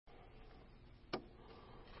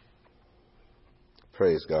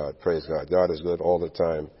Praise God. Praise God. God is good all the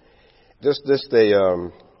time. Just this day,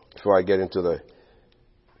 before I get into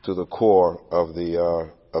the core of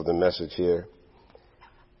the message here,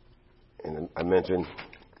 and I mentioned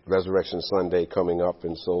Resurrection Sunday coming up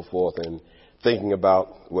and so forth, and thinking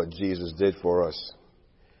about what Jesus did for us.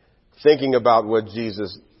 Thinking about what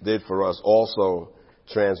Jesus did for us also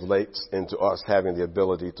translates into us having the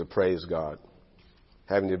ability to praise God.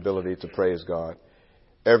 Having the ability to praise God.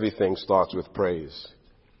 Everything starts with praise.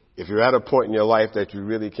 If you're at a point in your life that you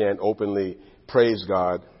really can't openly praise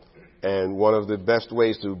God, and one of the best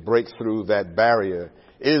ways to break through that barrier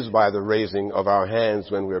is by the raising of our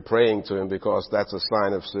hands when we're praying to Him, because that's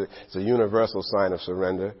it's a universal sign of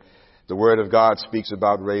surrender. The Word of God speaks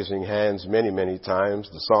about raising hands many, many times.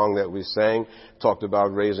 The song that we sang talked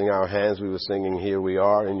about raising our hands. We were singing, "Here we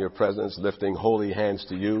are in your presence, lifting holy hands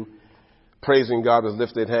to you." Praising God with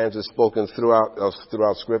lifted hands is spoken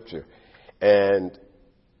throughout Scripture. And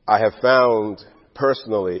I have found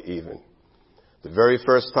personally even, the very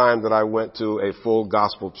first time that I went to a full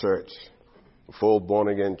gospel church, a full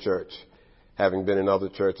born-again church, having been in other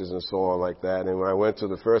churches and so on like that, and when I went to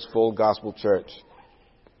the first full gospel church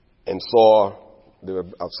and saw there were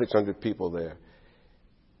about 600 people there,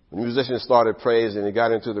 the musicians started praising, and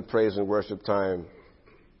got into the praise and worship time.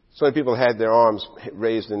 So many people had their arms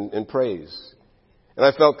raised in praise. And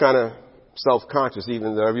I felt kind of self-conscious,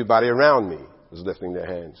 even though everybody around me was lifting their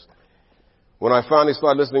hands. When I finally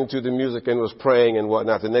started listening to the music and was praying and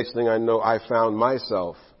whatnot, the next thing I know, I found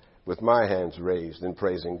myself with my hands raised in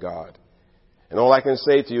praising God. And all I can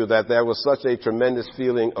say to you that there was such a tremendous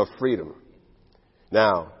feeling of freedom.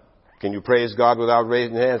 Now, can you praise God without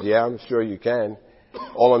raising hands? Yeah, I'm sure you can.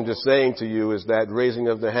 All I'm just saying to you is that raising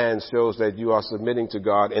of the hands shows that you are submitting to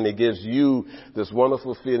God, and it gives you this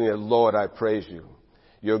wonderful feeling that, Lord, I praise you.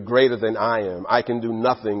 You're greater than I am. I can do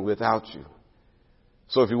nothing without you.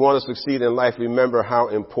 So if you want to succeed in life, remember how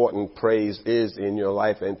important praise is in your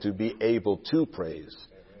life, and to be able to praise.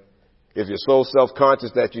 If you're so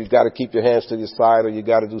self-conscious that you've got to keep your hands to the side, or you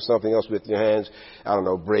got to do something else with your hands, I don't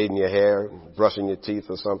know, braiding your hair, brushing your teeth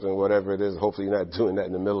or something, whatever it is, hopefully you're not doing that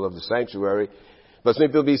in the middle of the sanctuary. But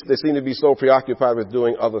they seem to be so preoccupied with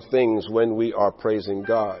doing other things when we are praising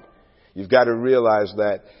God. You've got to realize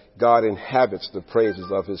that God inhabits the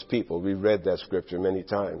praises of His people. We read that scripture many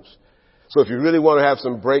times. So if you really want to have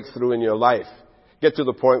some breakthrough in your life, get to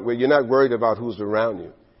the point where you're not worried about who's around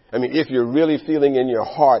you. I mean, if you're really feeling in your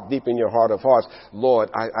heart, deep in your heart of hearts,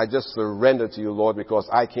 Lord, I just surrender to you, Lord, because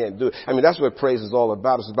I can't do it. I mean, that's what praise is all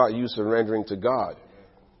about. It's about you surrendering to God.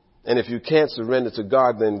 And if you can't surrender to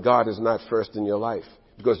God, then God is not first in your life,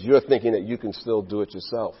 because you're thinking that you can still do it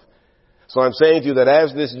yourself. So I'm saying to you that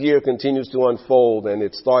as this year continues to unfold, and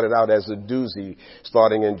it started out as a doozy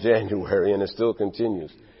starting in January, and it still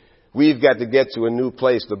continues, we've got to get to a new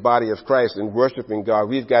place, the body of Christ, in worshiping God.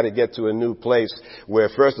 We've got to get to a new place where,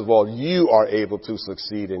 first of all, you are able to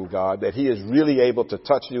succeed in God, that He is really able to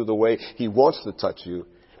touch you the way He wants to touch you.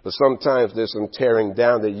 But sometimes there's some tearing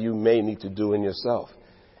down that you may need to do in yourself.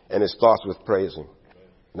 And it starts with praising.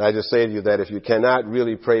 And I just say to you that if you cannot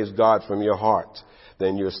really praise God from your heart,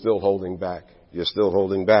 then you're still holding back. You're still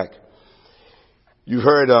holding back. You've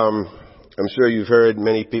heard, I'm sure you've heard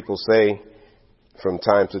many people say from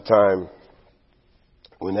time to time,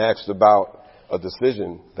 when asked about a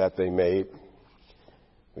decision that they made,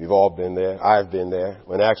 we've all been there, I've been there,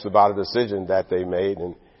 when asked about a decision that they made,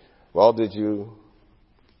 and, well, did you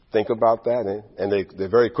think about that? And they're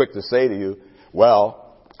very quick to say to you, well,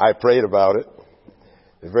 I prayed about it.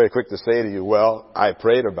 They're very quick to say to you, well, I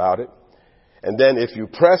prayed about it. And then if you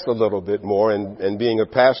press a little bit more, and being a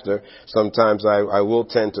pastor, sometimes I will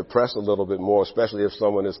tend to press a little bit more, especially if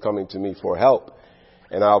someone is coming to me for help.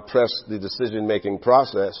 And I'll press the decision-making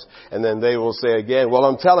process, and then they will say again, well,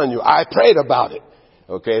 I'm telling you, I prayed about it.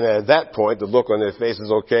 Okay, and at that point, the look on their face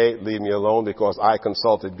is, okay, leave me alone, because I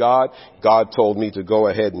consulted God. God told me to go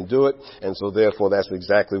ahead and do it, and so therefore that's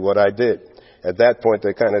exactly what I did. At that point,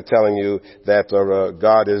 they're kind of telling you that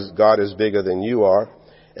God is bigger than you are.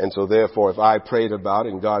 And so therefore, if I prayed about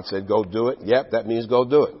it and God said, go do it, yep, that means go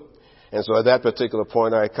do it. And so at that particular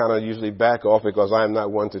point, I kind of usually back off, because I'm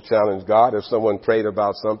not one to challenge God. If someone prayed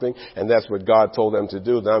about something and that's what God told them to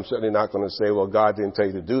do, then I'm certainly not going to say, well, God didn't tell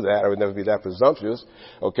you to do that. I would never be that presumptuous.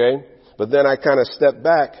 Okay. But then I kind of step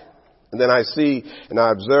back, and then I see and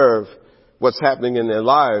I observe what's happening in their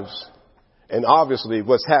lives. And obviously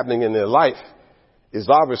what's happening in their life is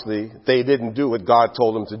obviously they didn't do what God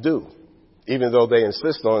told them to do, even though they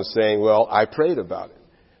insist on saying, well, I prayed about it.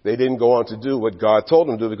 They didn't go on to do what God told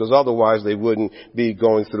them to do, because otherwise they wouldn't be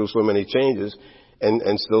going through so many changes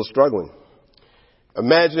and still struggling.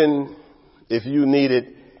 Imagine if you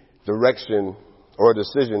needed direction or a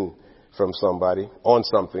decision from somebody on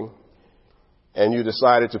something, and you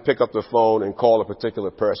decided to pick up the phone and call a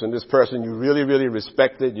particular person, this person you really, really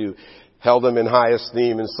respected, you held them in high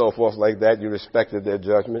esteem and so forth like that, you respected their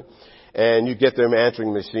judgment, and you get their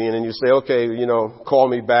answering machine and you say, okay, call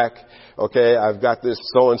me back. Okay, I've got this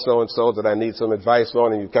so-and-so and so that I need some advice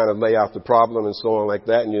on, and you kind of lay out the problem and so on like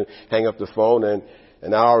that, and you hang up the phone, and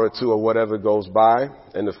an hour or two or whatever goes by,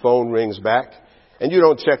 and the phone rings back, and you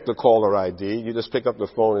don't check the caller ID. You just pick up the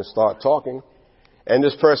phone and start talking, and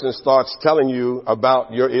this person starts telling you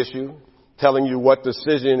about your issue, telling you what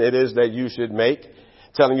decision it is that you should make,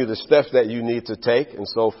 telling you the steps that you need to take, and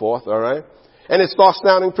so forth, all right? And it starts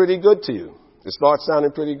sounding pretty good to you. It starts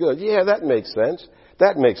sounding pretty good. Yeah, that makes sense.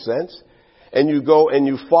 That makes sense. And you go and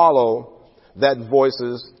you follow that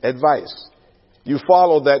voice's advice. You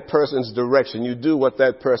follow that person's direction. You do what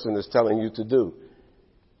that person is telling you to do.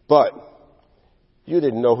 But you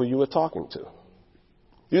didn't know who you were talking to.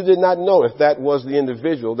 You did not know if that was the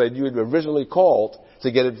individual that you had originally called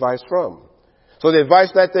to get advice from. So the advice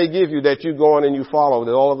that they give you, that you go on and you follow,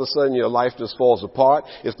 that all of a sudden your life just falls apart.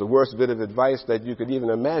 It's the worst bit of advice that you could even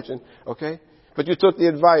imagine, okay? But you took the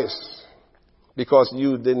advice because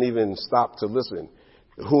you didn't even stop to listen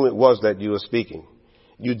who it was that you were speaking.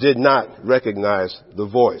 You did not recognize the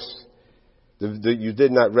voice. You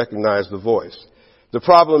did not recognize the voice. The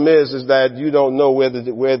problem is that you don't know where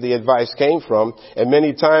the advice came from. And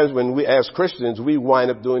many times when we, as Christians, we wind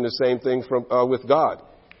up doing the same thing with God.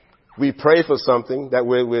 We pray for something that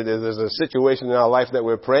there's a situation in our life that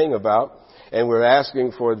we're praying about, and we're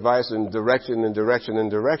asking for advice and direction and direction and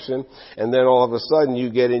direction, and then all of a sudden you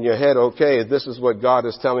get in your head, okay, this is what God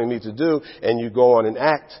is telling me to do, and you go on and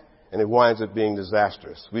act, and it winds up being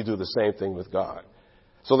disastrous. We do the same thing with God.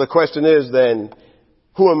 So the question is then,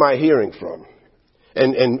 who am I hearing from?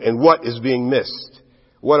 And what is being missed?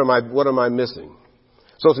 What am I missing?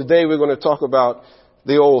 So today we're going to talk about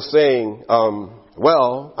the old saying,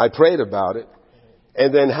 well, I prayed about it.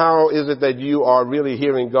 And then how is it that you are really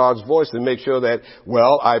hearing God's voice to make sure that,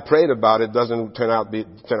 well, I prayed about it doesn't turn out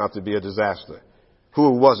to be a disaster?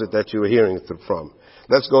 Who was it that you were hearing it from?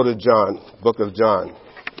 Let's go to John, book of John.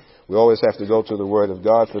 We always have to go to the Word of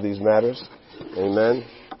God for these matters. Amen.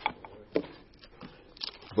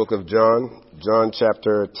 Book of John, John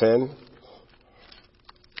chapter 10.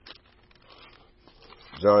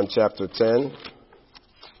 John chapter 10.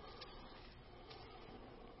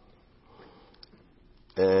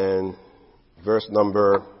 And verse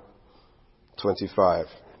number 25.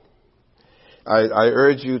 I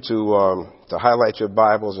urge you to highlight your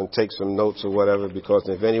Bibles and take some notes or whatever, because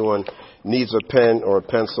if anyone needs a pen or a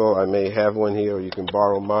pencil, I may have one here, or you can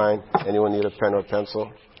borrow mine. Anyone need a pen or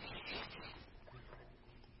pencil?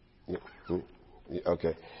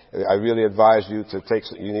 Okay. I really advise you to take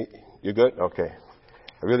some. You're good? Okay.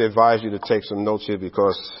 I really advise you to take some notes here,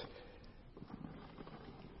 because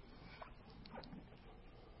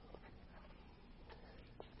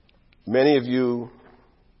many of you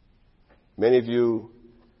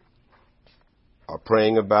are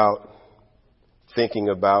praying about, thinking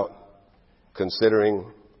about,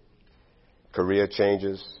 considering career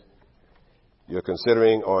changes. You're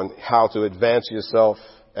considering on how to advance yourself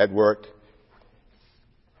at work.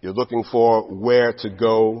 You're looking for where to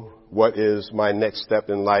go. What is my next step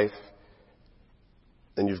in life?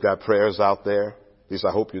 And you've got prayers out there. At least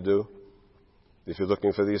I hope you do. If you're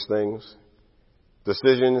looking for these things.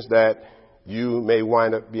 Decisions that you may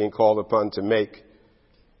wind up being called upon to make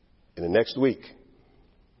in the next week.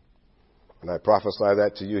 And I prophesy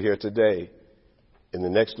that to you here today. In the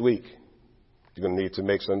next week, you're going to need to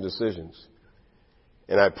make some decisions.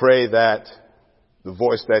 And I pray that the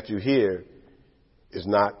voice that you hear is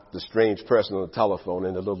not the strange person on the telephone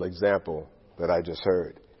in the little example that I just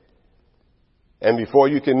heard. And before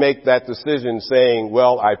you can make that decision saying,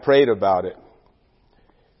 well, I prayed about it,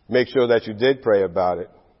 make sure that you did pray about it,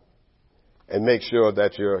 and make sure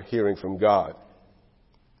that you're hearing from God.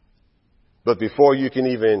 But before you can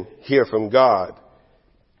even hear from God,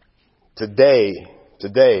 today,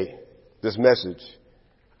 this message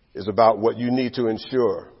is about what you need to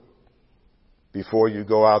ensure before you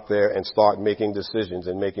go out there and start making decisions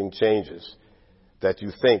and making changes that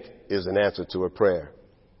you think is an answer to a prayer.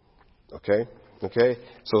 Okay? Okay?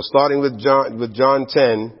 So starting with John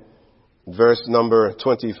 10, verse number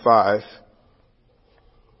 25.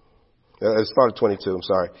 Start at 22, I'm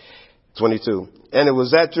sorry. 22. And it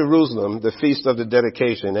was at Jerusalem, the feast of the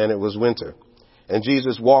dedication, and it was winter. And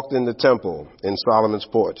Jesus walked in the temple in Solomon's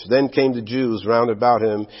porch. Then came the Jews round about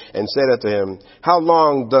him and said unto him, How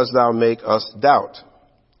long dost thou make us doubt?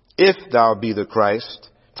 If thou be the Christ,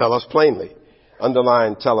 tell us plainly.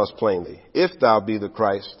 Underline, tell us plainly. If thou be the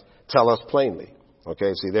Christ, tell us plainly.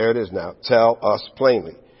 Okay, see, there it is now. Tell us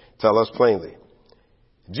plainly. Tell us plainly.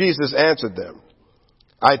 Jesus answered them,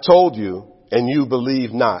 I told you, and you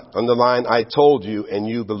believe not. Underline, I told you, and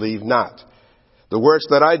you believe not. The works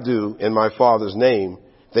that I do in my Father's name,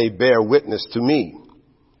 they bear witness to me.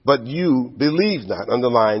 But you believe not.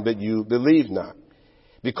 Underline, but you believe not.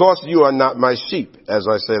 Because you are not my sheep, as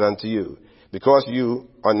I said unto you. Because you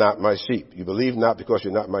are not my sheep. You believe not because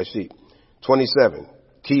you're not my sheep. 27,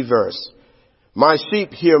 key verse. My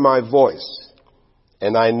sheep hear my voice,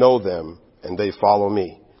 and I know them, and they follow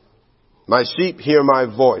me. My sheep hear my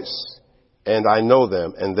voice, and I know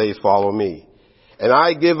them, and they follow me. And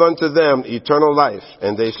I give unto them eternal life,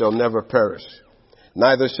 and they shall never perish.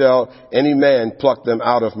 Neither shall any man pluck them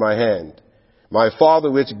out of my hand. My Father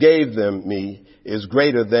which gave them me is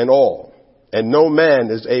greater than all, and no man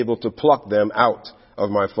is able to pluck them out of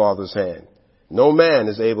my Father's hand. No man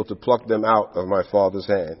is able to pluck them out of my Father's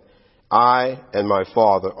hand. I and my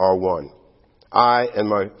Father are one. I and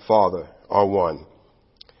my Father are one.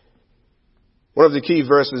 One of the key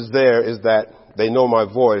verses there is that they know my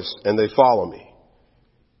voice and they follow me.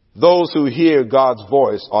 Those who hear God's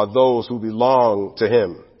voice are those who belong to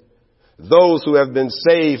Him. Those who have been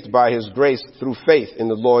saved by His grace through faith in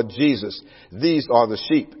the Lord Jesus. These are the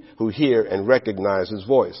sheep who hear and recognize His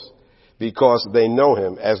voice because they know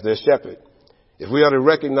Him as their shepherd. If we are to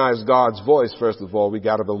recognize God's voice, first of all, we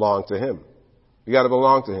got to belong to Him. We got to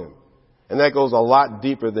belong to Him. And that goes a lot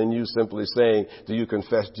deeper than you simply saying, do you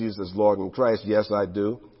confess Jesus Lord and Christ? Yes, I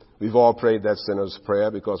do. We've all prayed that sinner's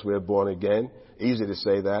prayer because we're born again. Easy to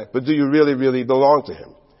say that. But do you really, really belong to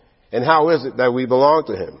Him? And how is it that we belong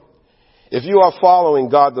to Him? If you are following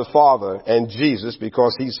God the Father and Jesus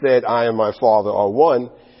because He said, I and my Father are one,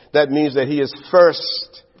 that means that He is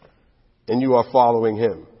first and you are following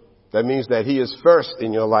Him. That means that He is first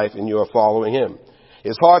in your life and you are following Him.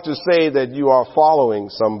 It's hard to say that you are following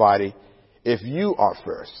somebody if you are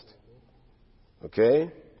first. Okay?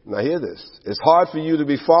 Now hear this. It's hard for you to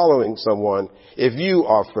be following someone if you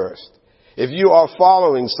are first. If you are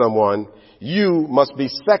following someone, you must be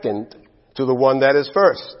second to the one that is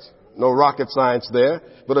first. No rocket science there.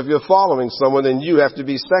 But if you're following someone, then you have to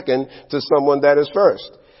be second to someone that is first.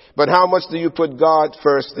 But how much do you put God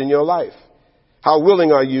first in your life? How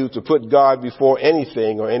willing are you to put God before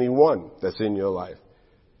anything or anyone that's in your life?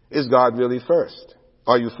 Is God really first?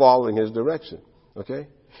 Are you following His direction? Okay?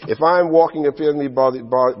 If I'm walking up here, let me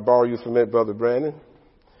borrow you from it, Brother Brandon.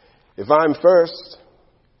 If I'm first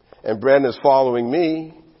and Brandon is following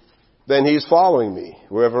me, then he's following me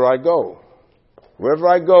wherever I go. Wherever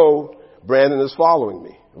I go, Brandon is following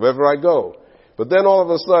me. Wherever I go. But then all of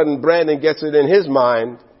a sudden, Brandon gets it in his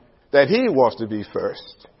mind that he wants to be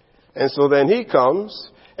first. And so then he comes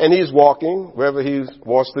and he's walking wherever he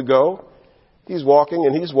wants to go. He's walking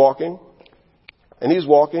and he's walking and he's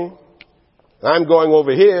walking. I'm going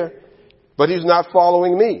over here, but he's not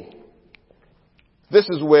following me. This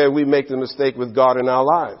is where we make the mistake with God in our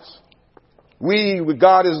lives.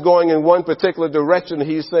 God is going in one particular direction.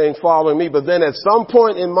 He's saying, follow me. But then at some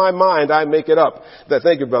point in my mind, I make it up.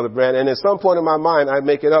 Thank you, Brother Brandon. And at some point in my mind, I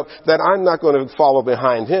make it up that I'm not going to follow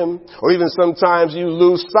behind Him. Or even sometimes you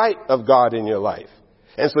lose sight of God in your life.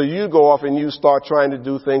 And so you go off and you start trying to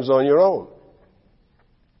do things on your own.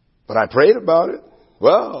 But I prayed about it.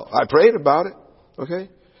 Well, I prayed about it. Okay?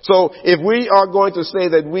 So if we are going to say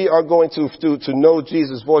that we are going to know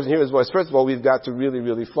Jesus' voice and hear His voice, first of all, we've got to really,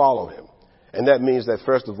 really follow Him. And that means that,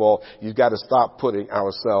 first of all, you've got to stop putting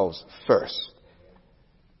ourselves first.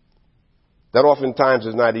 That oftentimes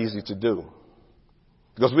is not easy to do.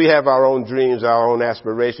 Because we have our own dreams, our own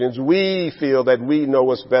aspirations. We feel that we know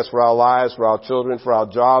what's best for our lives, for our children, for our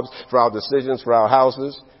jobs, for our decisions, for our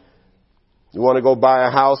houses. You want to go buy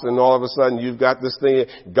a house and all of a sudden you've got this thing.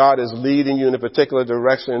 God is leading you in a particular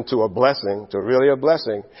direction to a blessing, to really a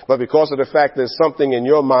blessing. But because of the fact there's something in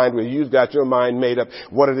your mind where you've got your mind made up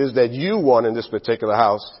what it is that you want in this particular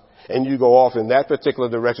house and you go off in that particular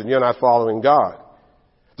direction, you're not following God.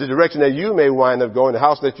 The direction that you may wind up going, the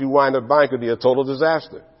house that you wind up buying could be a total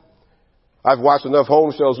disaster. I've watched enough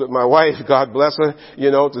home shows with my wife, God bless her,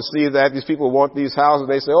 to see that these people want these houses.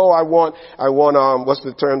 They say, I want, what's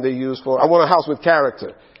the term they use for? I want a house with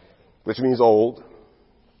character, which means old.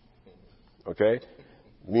 Okay?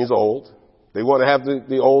 It means old. They want to have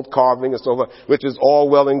the old carving and so forth, which is all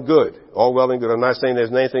well and good. All well and good. I'm not saying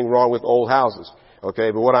there's anything wrong with old houses.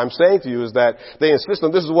 Okay, but what I'm saying to you is that they insist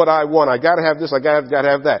on this is what I want. I gotta have this, I gotta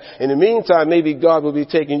have that. In the meantime, maybe God will be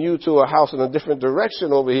taking you to a house in a different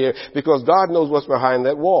direction over here because God knows what's behind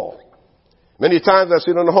that wall. Many times I've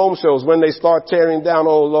seen on the home shows when they start tearing down,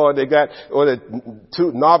 oh Lord, they got, or the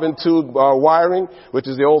knob and tube wiring, which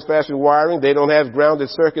is the old-fashioned wiring. They don't have grounded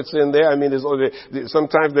circuits in there. I mean,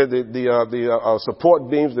 sometimes the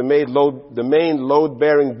support beams, the main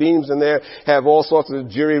load-bearing beams in there have all sorts of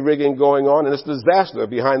jury rigging going on, and it's a disaster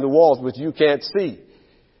behind the walls, which you can't see.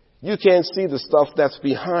 You can't see the stuff that's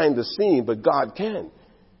behind the scene, but God can.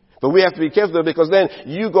 But we have to be careful because then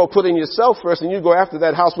you go putting yourself first and you go after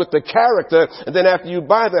that house with the character, and then after you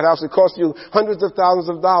buy that house, it costs you hundreds of thousands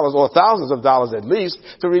of dollars or thousands of dollars at least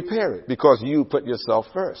to repair it because you put yourself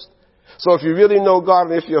first. So if you really know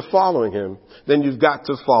God and if you're following Him, then you've got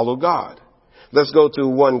to follow God. Let's go to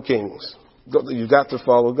 1 Kings. You've got to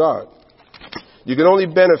follow God. You can only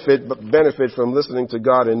benefit from listening to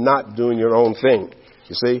God and not doing your own thing,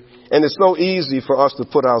 you see. And it's so easy for us to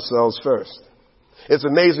put ourselves first. It's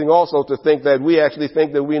amazing also to think that we actually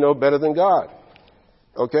think that we know better than God.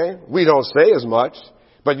 Okay? We don't say as much,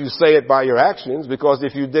 but you say it by your actions, because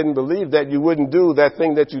if you didn't believe that, you wouldn't do that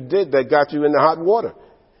thing that you did that got you in the hot water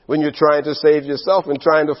when you're trying to save yourself and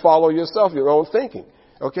trying to follow yourself, your own thinking.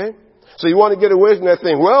 Okay? So you want to get away from that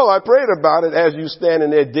thing. Well, I prayed about it as you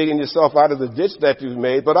standing there digging yourself out of the ditch that you've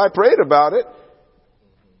made, but I prayed about it.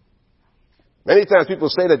 Many times people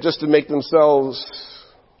say that just to make themselves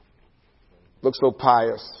look so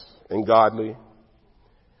pious and godly,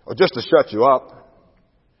 or just to shut you up.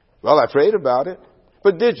 Well, I prayed about it.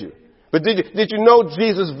 But did you? But did you know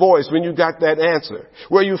Jesus' voice when you got that answer?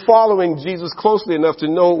 Were you following Jesus closely enough to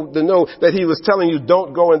know that He was telling you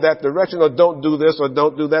don't go in that direction, or don't do this, or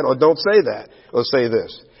don't do that, or don't say that, or say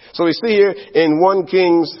this? So we see here in 1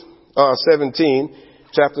 Kings 17,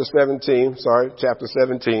 chapter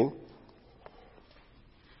 17,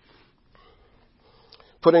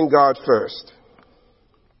 putting God first.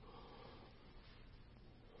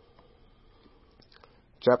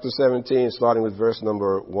 Chapter 17, starting with verse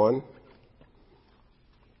number 1.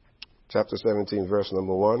 Chapter 17, verse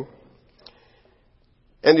number 1.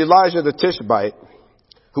 And Elijah the Tishbite,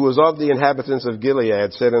 who was of the inhabitants of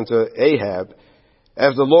Gilead, said unto Ahab,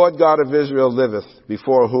 As the Lord God of Israel liveth,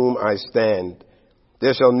 before whom I stand,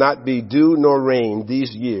 there shall not be dew nor rain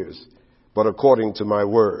these years, but according to my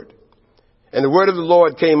word. And the word of the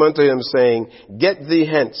Lord came unto him, saying, Get thee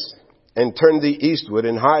hence, and turn thee eastward,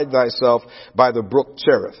 and hide thyself by the brook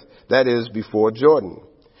Cherith, that is, before Jordan.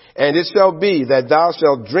 And it shall be that thou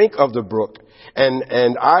shalt drink of the brook,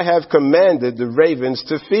 and I have commanded the ravens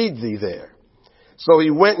to feed thee there. So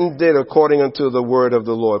he went and did according unto the word of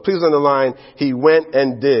the Lord. Please underline, he went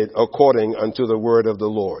and did according unto the word of the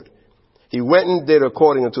Lord. He went and did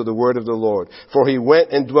according unto the word of the Lord. For he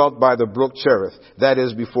went and dwelt by the brook Cherith, that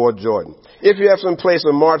is, before Jordan. If you have some place,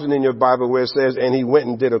 a margin in your Bible where it says, and he went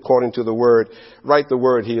and did according to the word, write the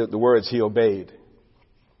words he obeyed.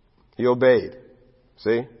 He obeyed.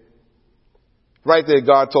 See? Right there,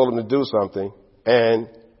 God told him to do something, and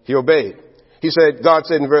he obeyed. God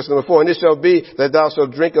said in verse number 4, And it shall be that thou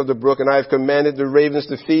shalt drink of the brook, and I have commanded the ravens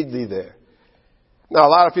to feed thee there. Now, a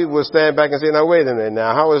lot of people will stand back and say, now, wait a minute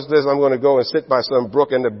now. How is this? I'm going to go and sit by some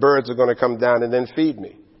brook and the birds are going to come down and then feed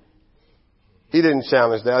me. He didn't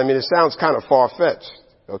challenge that. I mean, it sounds kind of far-fetched.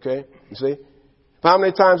 Okay? You see? But how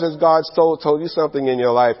many times has God told you something in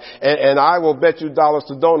your life? And I will bet you dollars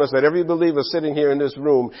to donuts that every believer sitting here in this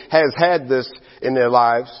room has had this in their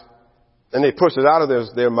lives. And they pushed it out of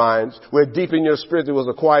their minds. Where deep in your spirit there was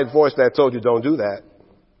a quiet voice that told you, don't do that.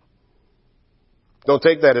 Don't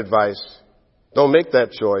take that advice. Don't make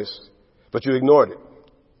that choice, but you ignored it.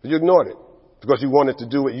 You ignored it because you wanted to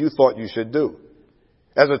do what you thought you should do.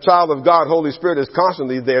 As a child of God, Holy Spirit is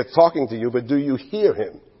constantly there talking to you, but do you hear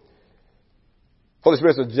Him? Holy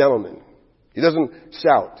Spirit's a gentleman. He doesn't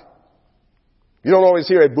shout. You don't always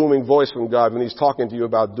hear a booming voice from God when He's talking to you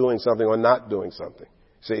about doing something or not doing something.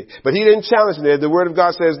 See, but He didn't challenge him there. The Word of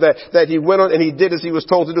God says that He went on and He did as He was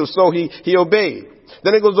told to do, so He obeyed.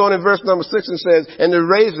 Then it goes on in verse number 6 and says, And the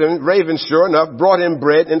raven, sure enough, brought him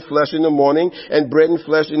bread and flesh in the morning, and bread and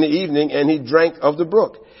flesh in the evening, and he drank of the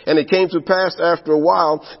brook. And it came to pass after a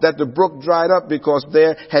while that the brook dried up because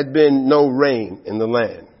there had been no rain in the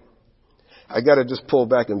land. I gotta just pull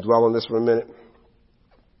back and dwell on this for a minute.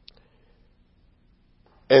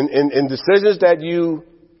 And in decisions that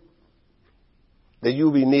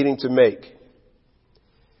you'll be needing to make,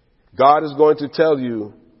 God is going to tell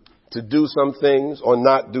you to do some things or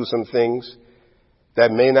not do some things that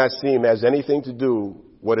may not seem as anything to do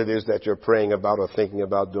what it is that you're praying about or thinking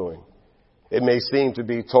about doing. It may seem to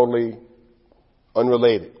be totally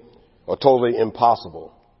unrelated or totally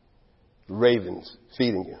impossible. Ravens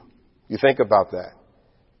feeding you. You think about that.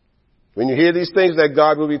 When you hear these things that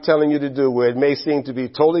God will be telling you to do, where it may seem to be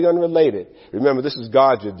totally unrelated, remember this is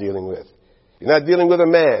God you're dealing with. You're not dealing with a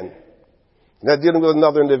man. You're not dealing with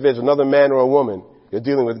another individual, another man or a woman. You're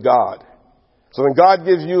dealing with God. So when God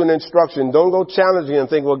gives you an instruction, don't go challenging him and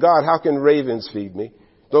think, well, God, how can ravens feed me?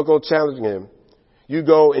 Don't go challenging him. You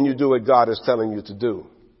go and you do what God is telling you to do.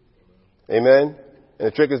 Amen? And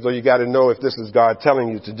the trick is, though, you got to know if this is God telling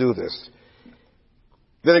you to do this.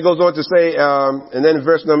 Then it goes on to say, and then in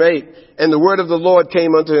verse number 8, and the word of the Lord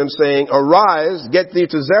came unto him, saying, Arise, get thee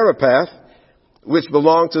to Zarephath, which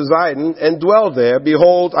belonged to Zidon, and dwell there.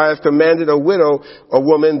 Behold, I have commanded a widow, a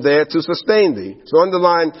woman there to sustain thee. So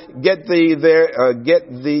underline, get thee there, get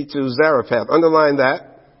thee to Zarephath. Underline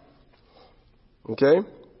that. Okay?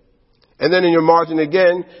 And then in your margin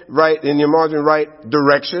again, write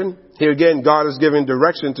direction. Here again, God is giving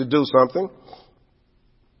direction to do something.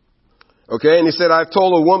 Okay, and he said, I've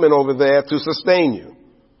told a woman over there to sustain you.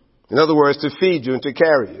 In other words, to feed you and to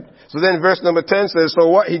carry you. So then verse number 10 says, so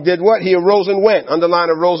what? He did what? He arose and went. Underline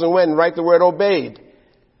arose and went and write the word obeyed.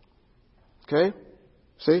 Okay?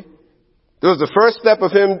 See? There was the first step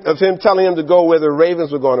of him telling him to go where the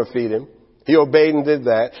ravens were going to feed him. He obeyed and did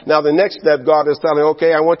that. Now the next step, God is telling him,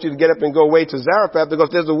 okay, I want you to get up and go away to Zarephath because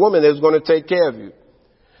there's a woman that's going to take care of you.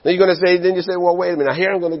 Then you say, well, wait a minute. Here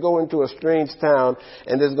I'm going to go into a strange town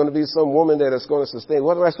and there's going to be some woman there that's going to sustain.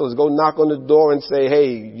 What am I supposed to go knock on the door and say,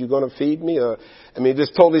 hey, you going to feed me? This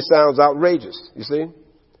totally sounds outrageous. You see?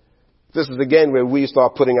 This is again where we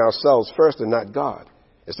start putting ourselves first and not God.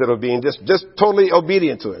 Instead of being just totally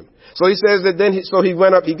obedient to him. So he says that then he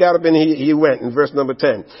went up, he got up and he went in verse number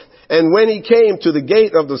 10. And when he came to the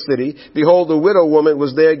gate of the city, behold, the widow woman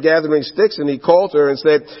was there gathering sticks, and he called her and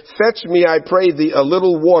said, Fetch me, I pray thee, a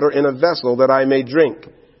little water in a vessel that I may drink.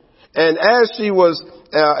 And as she was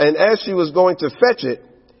going to fetch it,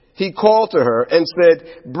 he called to her and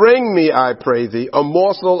said, Bring me, I pray thee, a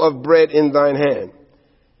morsel of bread in thine hand.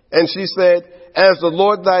 And she said, As the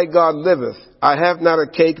Lord thy God liveth, I have not a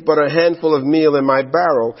cake, but a handful of meal in my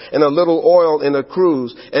barrel, and a little oil in a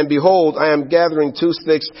cruse. And behold, I am gathering 2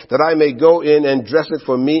 sticks, that I may go in and dress it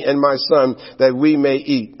for me and my son, that we may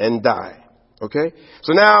eat and die. Okay?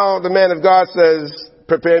 So now the man of God says,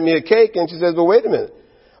 prepare me a cake. And she says, well, wait a minute.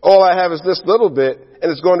 All I have is this little bit,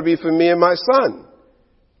 and it's going to be for me and my son.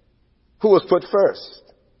 Who was put first?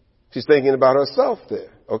 She's thinking about herself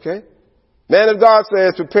there. Okay? Man of God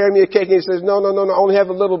says, prepare me a cake. And he says, no, I only have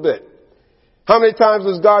a little bit. How many times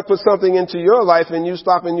does God put something into your life and you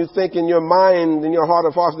stop and you think in your mind, in your heart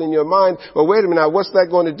of hearts, in your mind, well, wait a minute, now what's that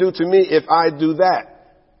going to do to me if I do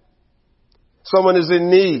that? Someone is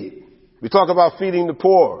in need. We talk about feeding the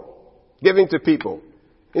poor, giving to people.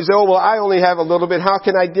 You say, oh, well, I only have a little bit. How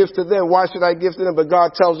can I give to them? Why should I give to them? But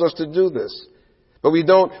God tells us to do this. But we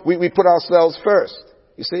don't, we put ourselves first.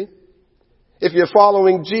 You see? If you're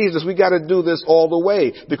following Jesus, we got to do this all the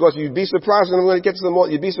way. Because you'd be surprised, and I'm going to get to them all,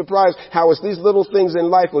 you'd be surprised how it's these little things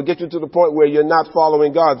in life will get you to the point where you're not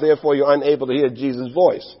following God. Therefore, you're unable to hear Jesus'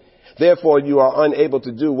 voice. Therefore, you are unable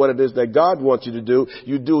to do what it is that God wants you to do.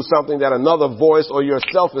 You do something that another voice or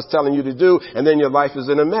yourself is telling you to do, and then your life is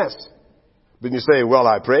in a mess. But you say, well,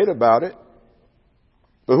 I prayed about it.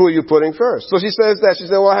 But who are you putting first? So she says that. She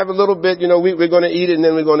said, well, I have a little bit, we're going to eat it and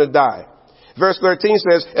then we're going to die. Verse 13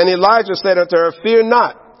 says, and Elijah said unto her, Fear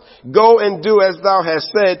not, go and do as thou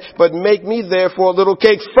hast said, but make me therefore a little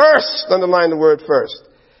cake first. Underline the word first.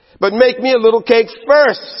 But make me a little cake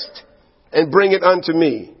first, and bring it unto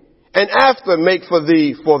me. And after make for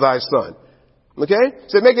thee for thy son. Okay?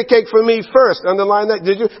 So make a cake for me first. Underline that.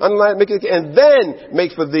 Did you? Underline, make it, and then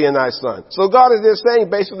make for thee and thy son. So God is just saying,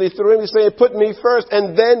 basically through him, he's saying, put me first,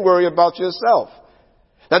 and then worry about yourself.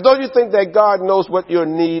 Now don't you think that God knows what your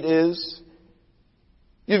need is?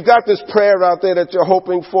 You've got this prayer out there that you're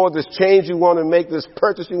hoping for, this change you want to make, this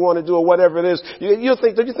purchase you want to do, or whatever it is. Don't you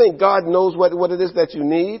think God knows what it is that you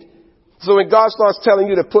need? So when God starts telling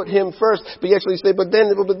you to put him first, but you actually say, but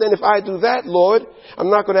then if I do that, Lord,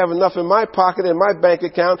 I'm not going to have enough in my pocket, in my bank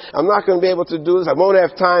account. I'm not going to be able to do this. I won't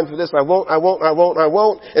have time for this. I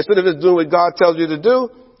won't. Instead of just doing what God tells you to do.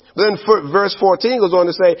 Then verse 14 goes on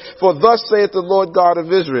to say, For thus saith the Lord God of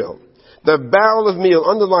Israel, the barrel of meal,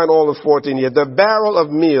 underline all of 14 here, the barrel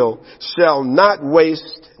of meal shall not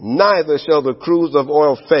waste, neither shall the cruse of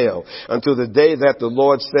oil fail, until the day that the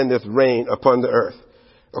Lord sendeth rain upon the earth.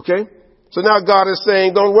 Okay? So now God is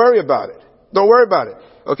saying, don't worry about it. Don't worry about it.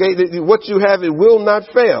 Okay? What you have, it will not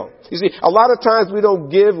fail. You see, a lot of times we don't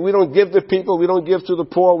give to people, we don't give to the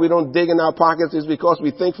poor, we don't dig in our pockets, is because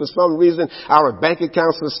we think for some reason our bank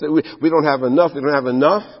accounts, we don't have enough,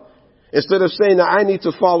 Instead of saying that I need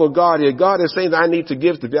to follow God here, God is saying that I need to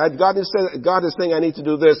give to people. God is saying I need to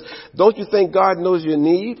do this. Don't you think God knows your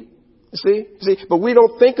need? You see, but we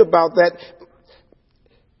don't think about that.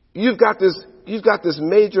 You've got this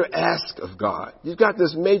major ask of God. You've got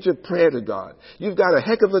this major prayer to God. You've got a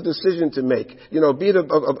heck of a decision to make. Be it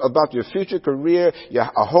about your future career,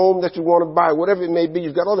 a home that you want to buy, whatever it may be.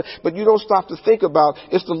 You've got all that. But you don't stop to think about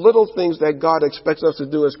it's the little things that God expects us to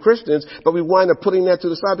do as Christians, but we wind up putting that to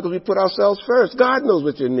the side because we put ourselves first. God knows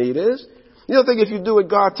what your need is. You don't think if you do what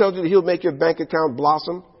God tells you, He'll make your bank account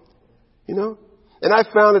blossom? And I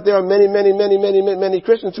found that there are many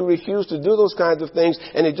Christians who refuse to do those kinds of things,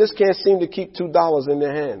 and they just can't seem to keep $2 in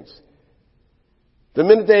their hands. The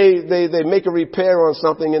minute they make a repair on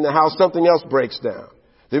something in the house, something else breaks down.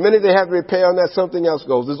 The minute they have a repair on that, something else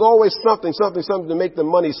goes. There's always something to make the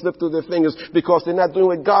money slip through their fingers because they're not doing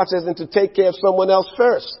what God says and to take care of someone else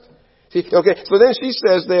first. See, okay, so then she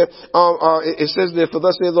says there, it says there, for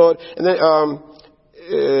thus saith the Lord, and then,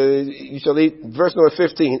 you shall eat, verse number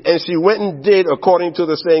 15. And she went and did according to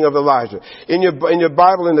the saying of Elijah. In your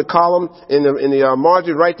Bible, in the column, in the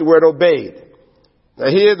margin, write the word obeyed. Now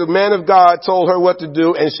here, the man of God told her what to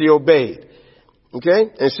do, and she obeyed. Okay?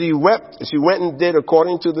 And she wept, and she went and did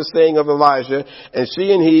according to the saying of Elijah, and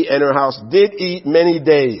she and he and her house did eat many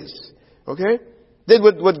days. Okay? Did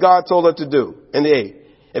what God told her to do, and they ate.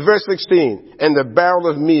 In verse 16, and the barrel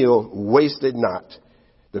of meal wasted not.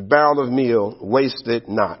 The barrel of meal wasted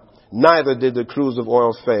not. Neither did the cruse of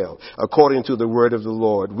oil fail, according to the word of the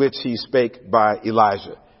Lord, which he spake by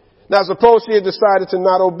Elijah. Now suppose she had decided to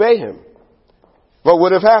not obey him. What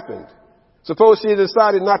would have happened? Suppose she had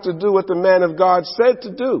decided not to do what the man of God said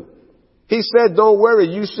to do. He said, don't worry,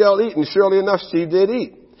 you shall eat. And surely enough, she did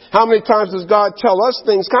eat. How many times does God tell us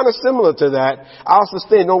things kind of similar to that? I'll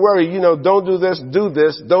sustain, don't worry, don't do this,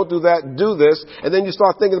 don't do that, do this. And then you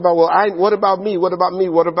start thinking about, what about me? What about me?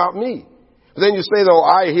 What about me? But then you say, though,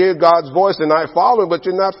 I hear God's voice and I follow him, but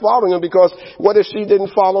you're not following him because what if she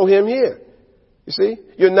didn't follow him here? You see?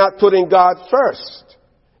 You're not putting God first.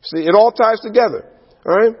 See, it all ties together.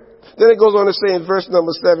 All right? Then it goes on to say in verse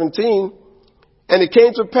number 17, and it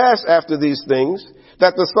came to pass after these things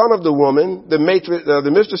that the son of the woman, the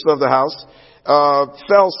mistress of the house,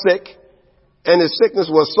 fell sick, and his sickness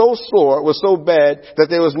was so sore, was so bad, that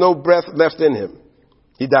there was no breath left in him.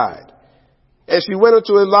 He died. And she went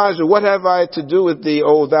unto Elijah, what have I to do with thee,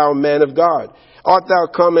 O thou man of God? Art thou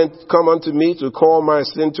come unto me to call my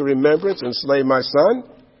sin to remembrance and slay my son?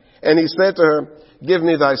 And he said to her, give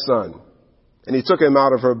me thy son. And he took him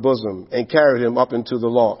out of her bosom and carried him up into a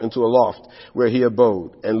loft where he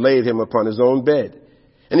abode and laid him upon his own bed.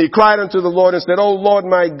 And he cried unto the Lord and said, O Lord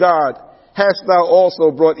my God, hast thou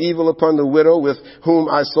also brought evil upon the widow with whom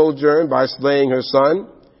I sojourned by slaying her son?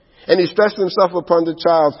 And he stretched himself upon the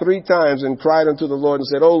child 3 times and cried unto the Lord and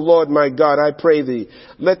said, O Lord my God, I pray thee,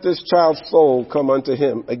 let this child's soul come unto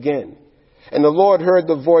him again. And the Lord heard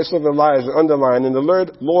the voice of Elijah, underline, and the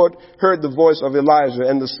Lord heard the voice of Elijah,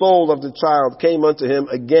 and the soul of the child came unto him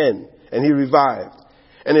again, and he revived.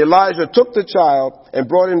 And Elijah took the child and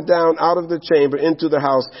brought him down out of the chamber into the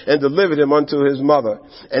house and delivered him unto his mother.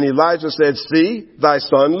 And Elijah said, see, thy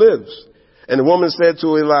son lives. And the woman said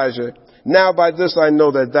to Elijah, now by this I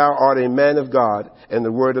know that thou art a man of God, and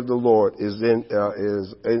the word of the Lord is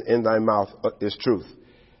in thy mouth is truth.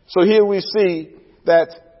 So here we see that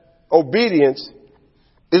obedience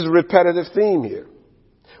is a repetitive theme here.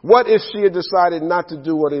 What if she had decided not to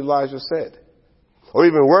do what Elijah said? Or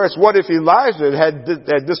even worse, what if Elijah had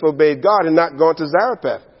disobeyed God and not gone to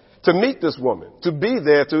Zarephath to meet this woman, to be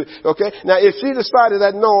there, okay? Now, if she decided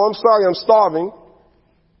that, no, I'm sorry, I'm starving.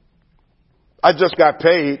 I just got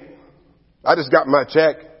paid. I just got my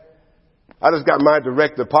check. I just got my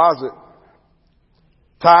direct deposit.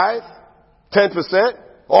 Tithe, 10%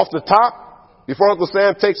 off the top. Before Uncle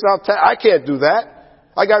Sam takes out tax, I can't do that.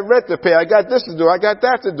 I got rent to pay. I got this to do. I got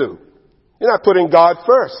that to do. You're not putting God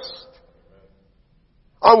first.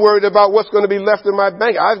 I'm worried about what's going to be left in my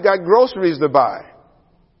bank. I've got groceries to buy.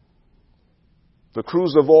 The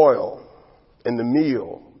cruse of oil and the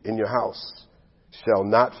meal in your house shall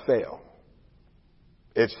not fail.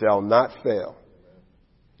 It shall not fail.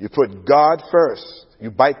 You put God first.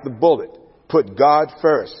 You bite the bullet. Put God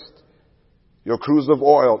first. Your cruse of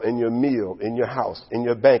oil and your meal in your house, in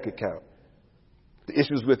your bank account. The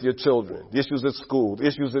issues with your children, the issues at school, the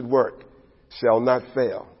issues at work shall not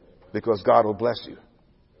fail because God will bless you.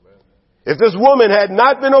 If this woman had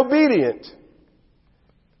not been obedient,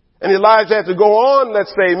 and Elijah had to go on,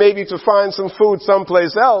 let's say, maybe to find some food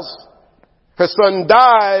someplace else, her son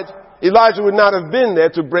died, Elijah would not have been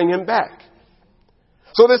there to bring him back.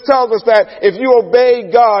 So this tells us that if you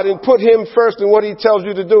obey God and put Him first in what He tells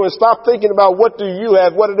you to do and stop thinking about what do you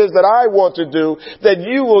have, what it is that I want to do, that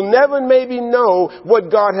you will never maybe know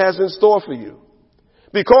what God has in store for you.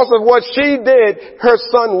 Because of what she did, her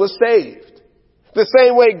son was saved. The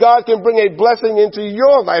same way God can bring a blessing into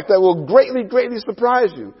your life that will greatly, greatly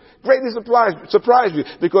surprise you. Greatly surprise you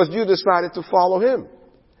because you decided to follow Him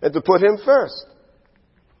and to put Him first.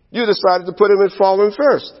 You decided to put Him and follow Him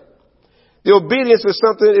first. The obedience is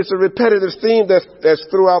something, it's a repetitive theme that's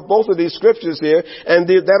throughout both of these scriptures here, and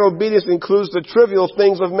that obedience includes the trivial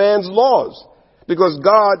things of man's laws. Because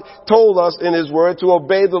God told us in His Word to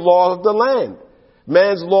obey the law of the land.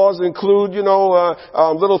 Man's laws include,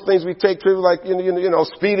 little things we take trivial, like,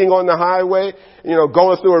 speeding on the highway,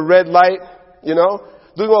 going through a red light, doing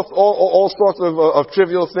all sorts of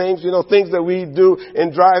trivial things, things that we do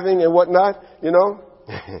in driving and whatnot,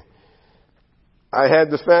 I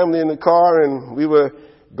had the family in the car and we were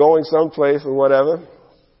going someplace or whatever.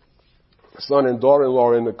 Son and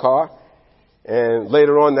daughter-in-law in the car. And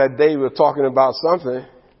later on that day we were talking about something.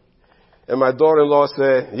 And my daughter-in-law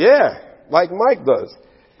said, yeah, like Mike does.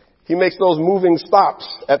 He makes those moving stops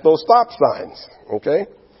at those stop signs. Okay?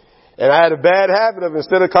 And I had a bad habit of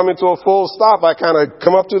instead of coming to a full stop, I kind of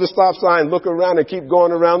come up to the stop sign, look around and keep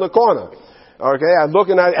going around the corner. Okay,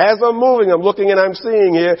 as I'm moving, I'm looking and I'm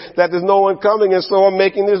seeing here that there's no one coming, and so I'm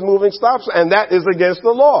making these moving stops, and that is against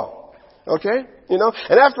the law. Okay,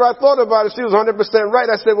 and after I thought about it, she was 100%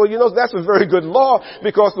 right. I said, well, that's a very good law,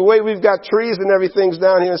 because the way we've got trees and everything's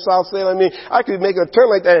down here in South Salem, I could make a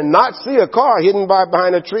turn like that and not see a car hidden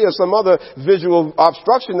behind a tree or some other visual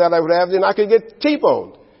obstruction that I would have, then I could get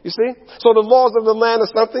T-boned. You see? So the laws of the land are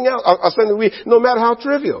something else, are something no matter how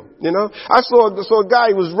trivial, I saw a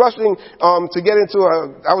guy who was rushing, to get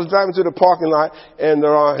I was driving to the parking lot and,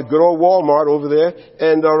 good old Walmart over there,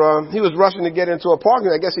 and, he was rushing to get into a parking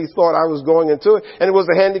lot. I guess he thought I was going into it, and it was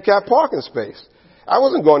a handicapped parking space. I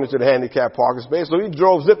wasn't going into the handicapped parking space, so he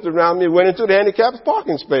zipped around me, went into the handicapped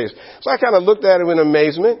parking space. So I kind of looked at him in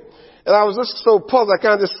amazement. And I was just so puzzled, I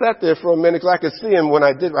kind of just sat there for a minute because I could see him when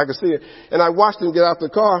I could see it. And I watched him get out the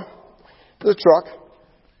car, the truck.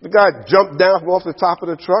 The guy jumped down from off the top of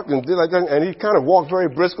the truck and did like that, and he kind of walked very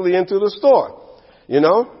briskly into the store.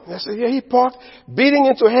 I said, yeah, he parked, beating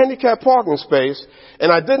into a handicapped parking space, and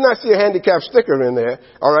I did not see a handicapped sticker in there,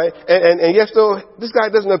 alright? And yet still, this guy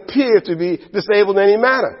doesn't appear to be disabled in any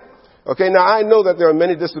manner. Okay, now I know that there are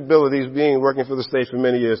many disabilities working for the state for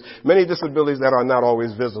many years. Many disabilities that are not always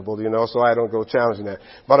visible, so I don't go challenging that.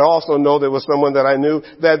 But I also know there was someone that I knew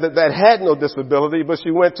that had no disability, but she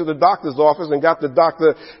went to the doctor's office and got the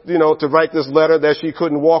doctor, to write this letter that she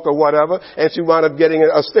couldn't walk or whatever, and she wound up getting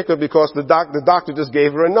a sticker because the doctor just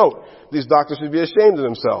gave her a note. These doctors should be ashamed of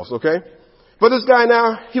themselves, okay? But this guy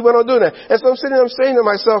now, he went on doing that. And so I'm saying to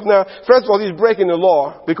myself now, first of all, he's breaking the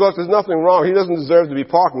law because there's nothing wrong. He doesn't deserve to be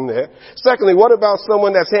parking there. Secondly, what about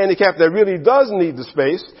someone that's handicapped that really does need the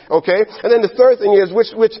space? Okay? And then the third thing is,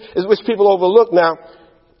 which people overlook now,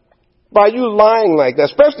 by you lying like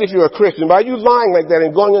that, especially if you're a Christian, by you lying like that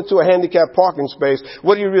and going into a handicapped parking space,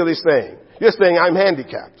 what are you really saying? You're saying, I'm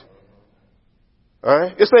handicapped.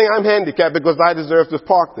 Alright? You're saying I'm handicapped because I deserve to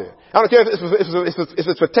park there. I don't care if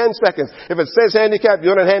it's for 10 seconds. If it says handicapped,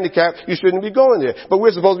 you're not handicapped, you shouldn't be going there. But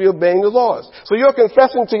we're supposed to be obeying the laws. So you're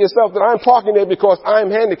confessing to yourself that I'm parking there because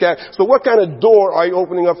I'm handicapped. So what kind of door are you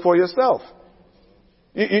opening up for yourself?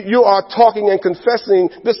 You are talking and confessing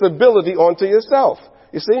disability onto yourself.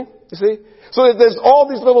 You see? So there's all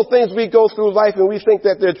these little things we go through life and we think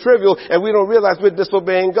that they're trivial and we don't realize we're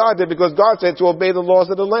disobeying God there because God said to obey the laws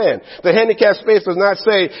of the land. The handicapped space does not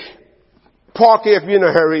say, park here if you're in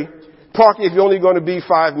a hurry. Park here if you're only going to be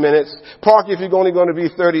 5 minutes. Park here if you're only going to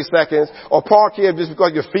be 30 seconds. Or park here just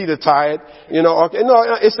because your feet are tired. Okay. No,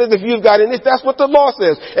 it says if you've got it, that's what the law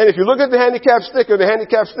says. And if you look at the handicap sticker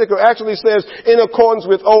actually says in accordance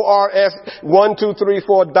with ORS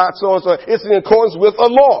 1234. So and so. It's in accordance with a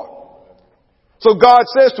law. So God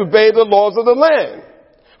says to obey the laws of the land.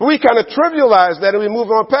 We kind of trivialize that and we move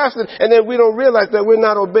on past it, and then we don't realize that we're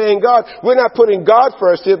not obeying God. We're not putting God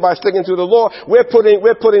first here by sticking to the law. We're putting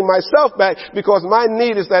myself back because my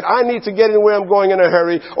need is that I need to get in where I'm going in a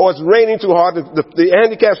hurry, or it's raining too hard, the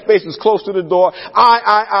handicapped space is close to the door.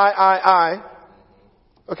 I.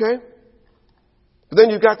 Okay? But then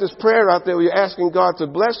you've got this prayer out there where you're asking God to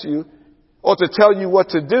bless you or to tell you what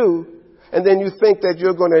to do, and then you think that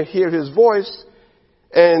you're going to hear His voice.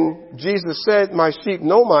 And Jesus said, my sheep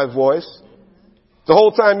know my voice. The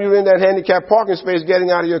whole time you were in that handicapped parking space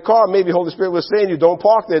getting out of your car, maybe Holy Spirit was saying you don't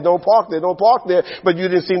park there, but you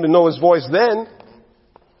didn't seem to know His voice then.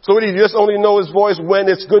 So what do you just only know His voice when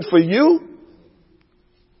it's good for you?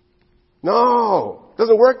 No, it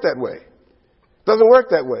doesn't work that way. It doesn't work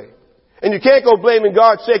that way. And you can't go blaming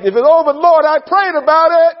God, shaking your fist. Oh, but Lord, I prayed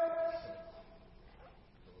about it.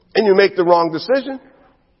 And you make the wrong decision.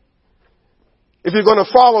 If you're going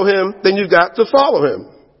to follow him, then you've got to follow him.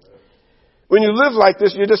 When you live like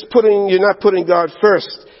this, you're not putting God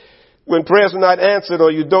first. When prayers are not answered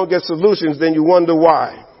or you don't get solutions, then you wonder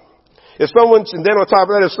why. And then on top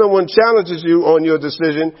of that, if someone challenges you on your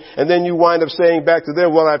decision, and then you wind up saying back to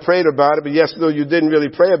them, well, I prayed about it, but yes, no, you didn't really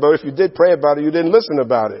pray about it. If you did pray about it, you didn't listen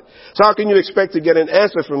about it. So how can you expect to get an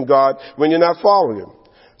answer from God when you're not following him?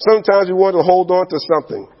 Sometimes you want to hold on to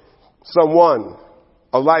something, someone,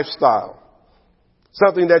 a lifestyle,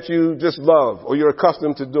 something that you just love or you're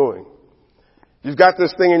accustomed to doing. You've got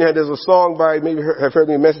this thing in your head. There's a song by, maybe you have heard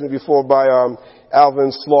me mention it before, by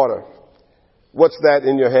Alvin Slaughter. What's that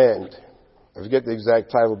in your hand? I forget the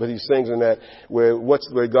exact title, but he sings in that where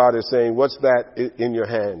God is saying, what's that in your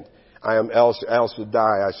hand? I am El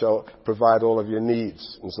Shaddai. I shall provide all of your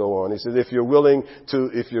needs, and so on. He said, if you're willing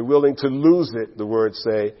to lose it, the words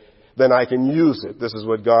say, then I can use it. This is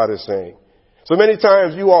what God is saying. So many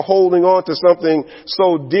times you are holding on to something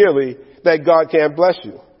so dearly that God can't bless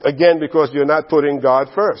you. Again, because you're not putting God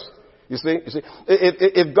first. You see,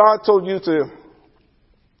 if God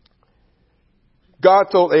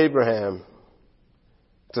told Abraham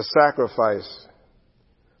to sacrifice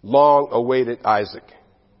long-awaited Isaac.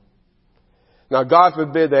 Now, God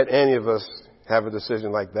forbid that any of us have a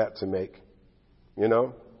decision like that to make. You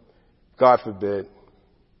know? God forbid.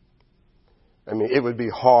 I mean, it would be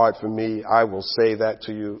hard for me. I will say that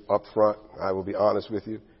to you up front. I will be honest with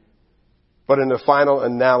you. But in the final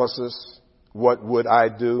analysis, what would I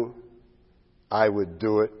do? I would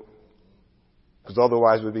do it. Because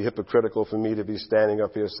otherwise it would be hypocritical for me to be standing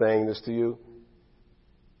up here saying this to you.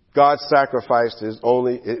 God sacrificed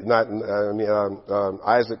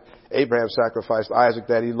Abraham sacrificed Isaac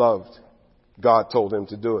that he loved. God told him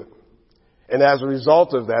to do it. And as a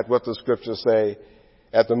result of that, what the scriptures say,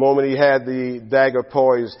 at the moment he had the dagger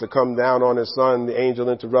poised to come down on his son, the angel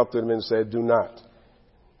interrupted him and said, do not,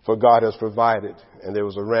 for God has provided. And there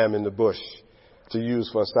was a ram in the bush to use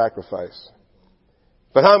for a sacrifice.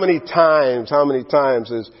 But how many times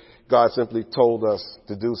has God simply told us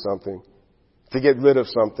to do something, to get rid of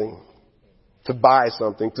something, to buy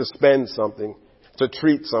something, to spend something, to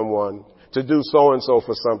treat someone, to do so and so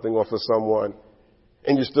for something or for someone,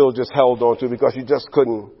 and you still just held on to it because you just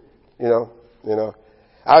couldn't, you know.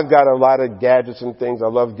 I've got a lot of gadgets and things. I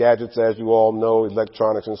love gadgets, as you all know,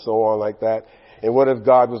 electronics and so on like that. And what if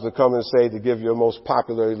God was to come and say to give your most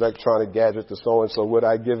popular electronic gadget to so and so, would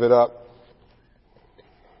I give it up?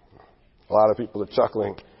 A lot of people are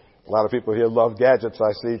chuckling. A lot of people here love gadgets,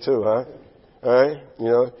 I see too, huh? All right? You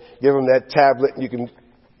know, give them that tablet, you can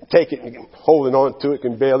take it, you can hold it on to it,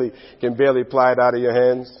 can barely pry it out of your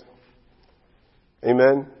hands.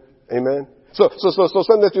 Amen? Amen? So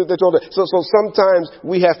sometimes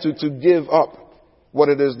we have to give up what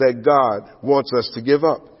it is that God wants us to give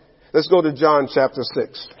up. Let's go to John chapter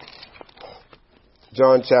 6.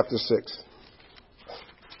 John chapter 6.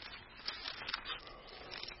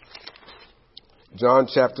 John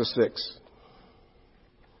chapter 6.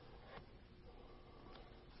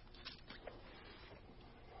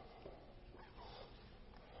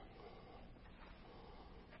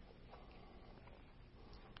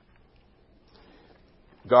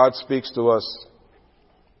 God speaks to us,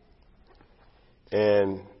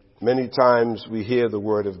 and many times we hear the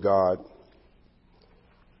word of God,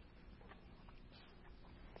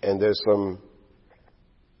 and there's some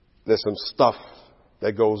stuff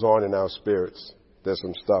that goes on in our spirits. There's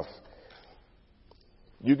some stuff.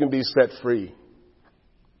 You can be set free.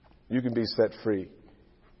 You can be set free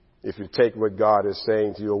if you take what God is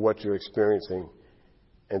saying to you or what you're experiencing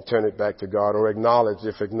and turn it back to God, or acknowledge,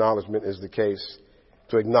 if acknowledgement is the case,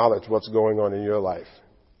 to acknowledge what's going on in your life.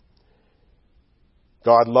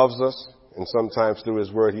 God loves us, and sometimes through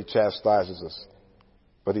His Word He chastises us.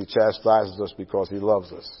 But He chastises us because He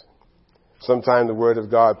loves us. Sometimes the Word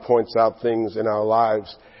of God points out things in our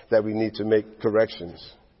lives that we need to make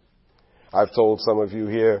corrections. I've told some of you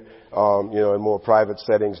here, in more private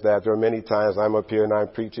settings, that there are many times I'm up here and I'm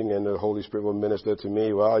preaching and the Holy Spirit will minister to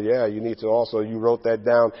me. Well, yeah, you need to also, you wrote that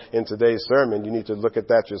down in today's sermon. You need to look at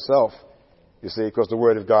that yourself. You see, because the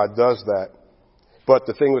Word of God does that. But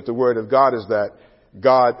the thing with the Word of God is that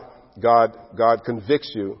God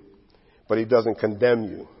convicts you, but He doesn't condemn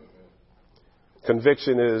you.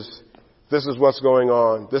 Conviction is, this is what's going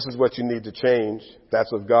on. This is what you need to change.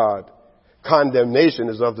 That's of God. Condemnation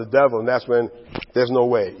is of the devil, and that's when there's no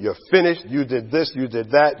way. You're finished. You did this. You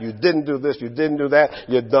did that. You didn't do this. You didn't do that.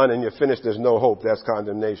 You're done and you're finished. There's no hope. That's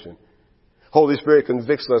condemnation. Holy Spirit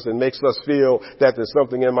convicts us and makes us feel that there's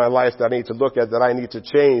something in my life that I need to look at, that I need to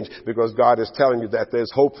change, because God is telling you that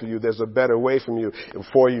there's hope for you. There's a better way for you.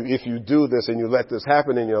 If you do this and you let this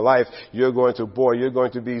happen in your life, you're going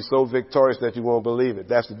to be so victorious that you won't believe it.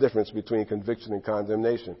 That's the difference between conviction and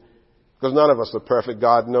condemnation. Because none of us are perfect.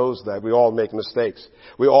 God knows that. We all make mistakes.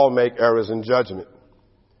 We all make errors in judgment.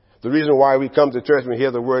 The reason why we come to church and we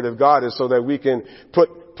hear the Word of God is so that we can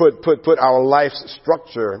put our life's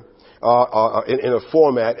structure in a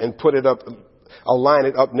format and align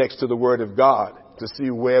it up next to the Word of God to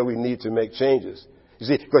see where we need to make changes. You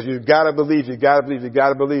see, because you've got to believe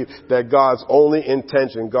that God's only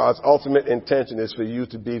intention, God's ultimate intention is for you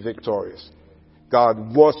to be victorious.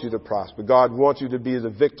 God wants you to prosper. God wants you to be the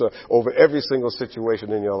victor over every single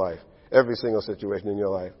situation in your life. Every single situation in your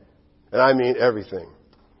life. And I mean everything.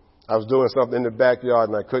 I was doing something in the backyard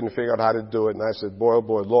and I couldn't figure out how to do it. And I said, boy, oh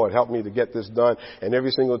boy, Lord, help me to get this done. And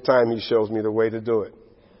every single time He shows me the way to do it.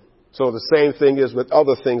 So the same thing is with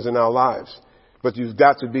other things in our lives. But you've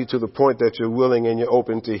got to be to the point that you're willing and you're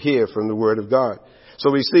open to hear from the Word of God.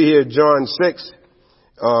 So we see here John 6,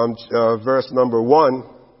 verse number 1.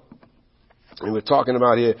 And we're talking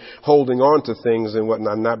about here holding on to things and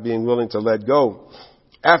whatnot, not being willing to let go.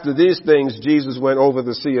 After these things, Jesus went over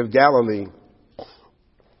the Sea of Galilee,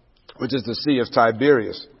 which is the Sea of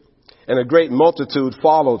Tiberias. And a great multitude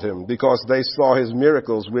followed Him, because they saw His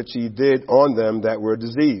miracles, which He did on them that were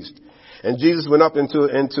diseased. And Jesus went up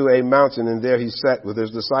into a mountain, and there He sat with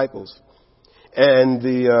His disciples. And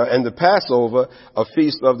the Passover, a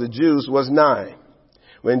feast of the Jews, was nigh.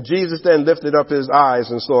 When Jesus then lifted up His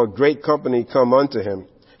eyes and saw a great company come unto Him,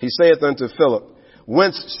 He saith unto Philip,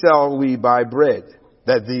 Whence shall we buy bread,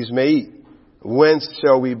 that these may eat? Whence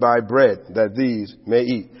shall we buy bread, that these may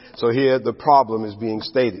eat? So here the problem is being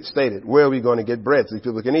stated. Where are we going to get bread so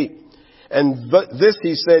people can eat? And this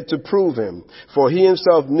He said to prove Him, for He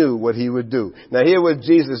Himself knew what He would do. Now here what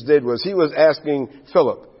Jesus did was He was asking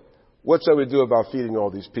Philip, what shall we do about feeding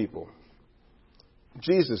all these people?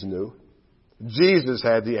 Jesus knew. Jesus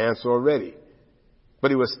had the answer already.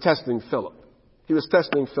 But He was testing Philip. He was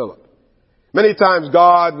testing Philip. Many times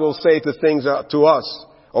God will say to things to us,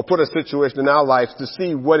 or put a situation in our lives to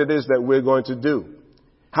see what it is that we're going to do,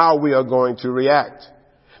 how we are going to react.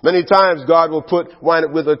 Many times God will wind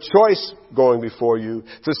up with a choice going before you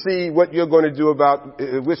to see what you're going to do about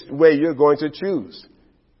which way you're going to choose.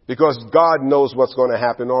 Because God knows what's going to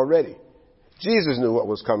happen already. Jesus knew what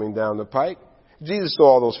was coming down the pike. Jesus saw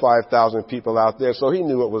all those 5,000 people out there, so He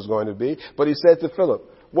knew what was going to be. But He said to Philip,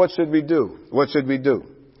 what should we do? What should we do?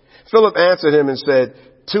 Philip answered Him and said,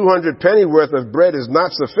 200 pennyworth of bread is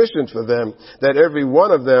not sufficient for them, that every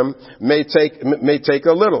one of them may take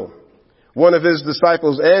a little. One of His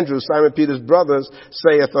disciples, Andrew, Simon Peter's brother,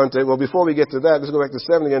 saith unto him, well, before we get to that, let's go back to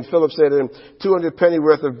 7 again. Philip said to him, 200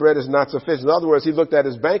 pennyworth of bread is not sufficient. In other words, he looked at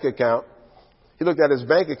his bank account. And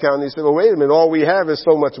he said, well, wait a minute, all we have is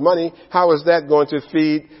so much money. How is that going to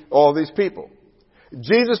feed all these people?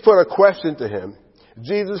 Jesus put a question to him.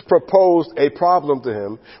 Jesus proposed a problem to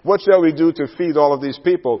him. What shall we do to feed all of these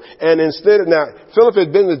people? And Philip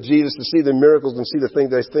had been with Jesus to see the miracles and see the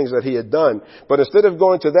things that He had done. But instead of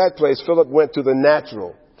going to that place, Philip went to the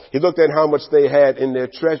natural. He looked at how much they had in their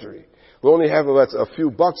treasury. We only have a few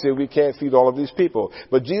bucks here. We can't feed all of these people.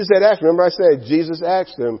 But Jesus had asked, remember I said, Jesus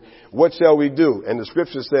asked him, what shall we do? And the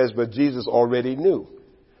scripture says, but Jesus already knew.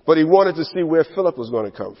 But He wanted to see where Philip was going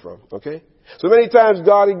to come from. Okay? So many times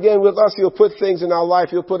God, again, with us, He'll put things in our life.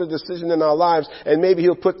 He'll put a decision in our lives. And maybe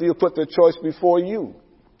He'll put the choice before you.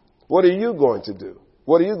 What are you going to do?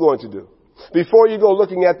 What are you going to do? Before you go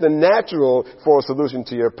looking at the natural for a solution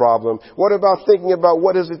to your problem, what about thinking about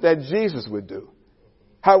what is it that Jesus would do?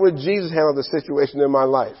 How would Jesus handle the situation in my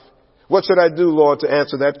life? What should I do, Lord, to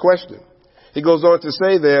answer that question? He goes on to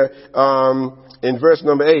say there, in verse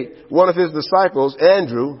number 8, one of His disciples,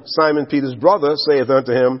 Andrew, Simon Peter's brother, saith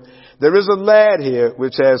unto Him, there is a lad here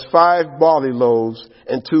which has 5 barley loaves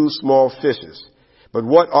and 2 small fishes. But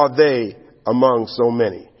what are they among so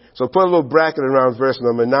many? So put a little bracket around verse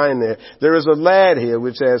number 9 there. There is a lad here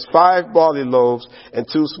which has 5 barley loaves and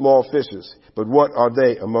 2 small fishes. But what are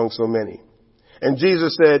they among so many? And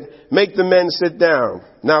Jesus said, make the men sit down.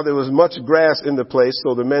 Now there was much grass in the place,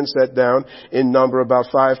 so the men sat down in number about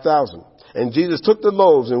 5,000. And Jesus took the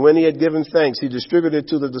loaves, and when He had given thanks, He distributed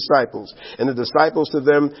to the disciples, and the disciples to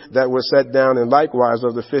them that were set down, and likewise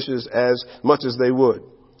of the fishes as much as they would.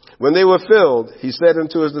 When they were filled, He said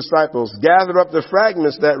unto His disciples, gather up the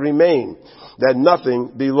fragments that remain, that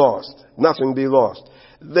nothing be lost. Nothing be lost.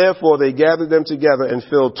 Therefore they gathered them together and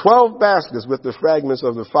filled 12 baskets with the fragments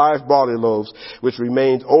of the 5 barley loaves, which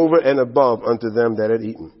remained over and above unto them that had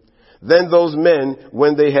eaten. Then those men,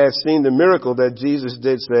 when they had seen the miracle that Jesus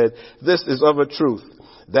did, said, "This is of a truth,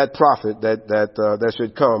 that prophet that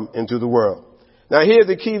should come into the world." Now here,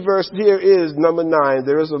 the key verse here is number 9.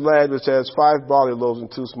 There is a lad which has 5 barley loaves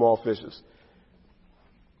and 2 small fishes.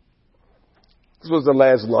 This was the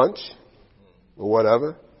lad's lunch, or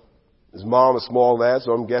whatever. His mom, a small lad,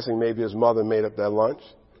 so I'm guessing maybe his mother made up that lunch.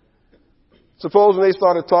 Suppose when they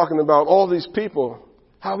started talking about all these people,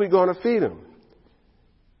 how are we going to feed them?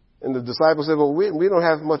 And the disciples said, well, we don't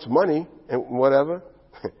have much money and whatever.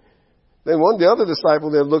 Then the other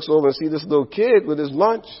disciple there looks over and sees this little kid with his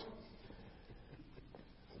lunch.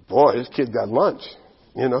 Boy, this kid got lunch,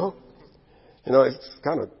 you know. It's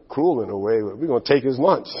kind of cruel in a way. We're going to take his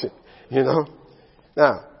lunch, you know.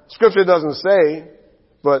 Now, Scripture doesn't say,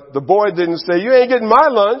 but the boy didn't say, "You ain't getting my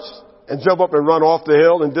lunch," and jump up and run off the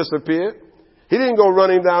hill and disappear. He didn't go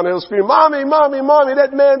running down the hill screaming, "Mommy, mommy, mommy,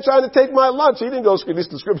 that man trying to take my lunch." He didn't go screaming. At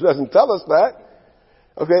least the Scripture doesn't tell us that.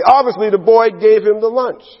 Okay, obviously the boy gave him the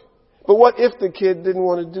lunch. But what if the kid didn't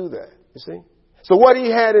want to do that? You see? So what he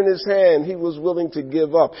had in his hand, he was willing to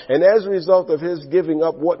give up. And as a result of his giving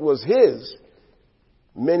up what was his,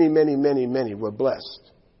 many, many, many, many were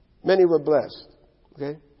blessed. Many were blessed.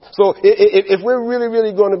 Okay? So if we're really,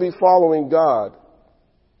 really going to be following God,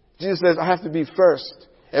 Jesus says, I have to be first,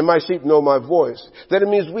 and my sheep know my voice. Then it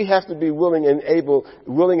means we have to be willing and able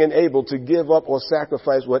to give up or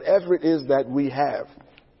sacrifice whatever it is that we have.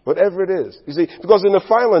 Whatever it is. You see, because in the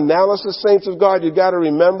final analysis, saints of God, you got to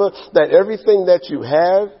remember that everything that you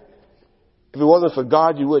have, if it wasn't for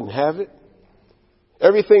God, you wouldn't have it.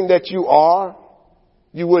 Everything that you are,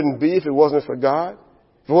 you wouldn't be if it wasn't for God.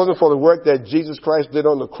 If it wasn't for the work that Jesus Christ did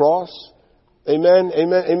on the cross. Amen,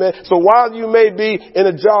 amen, amen. So while you may be in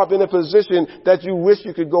a job, in a position that you wish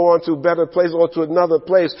you could go on to a better place or to another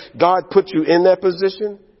place, God put you in that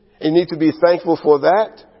position. You need to be thankful for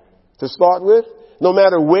that to start with. No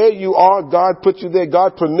matter where you are, God put you there.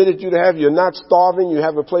 God permitted you to have. You're not starving. You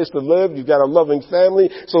have a place to live. You've got a loving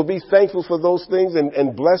family. So be thankful for those things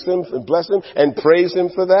and bless Him and praise Him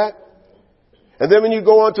for that. And then when you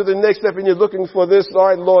go on to the next step and you're looking for this, all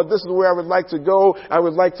right, Lord, this is where I would like to go. I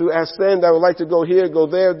would like to ascend. I would like to go here, go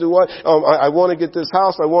there, do what? I want to get this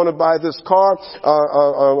house. I want to buy this car.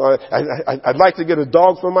 I'd like to get a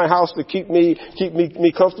dog for my house to keep me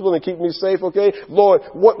comfortable and keep me safe. Okay, Lord,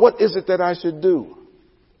 what is it that I should do?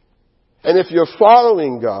 And if you're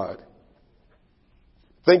following God,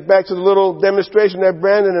 think back to the little demonstration that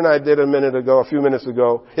Brandon and I did a few minutes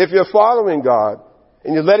ago. If you're following God,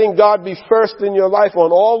 and you're letting God be first in your life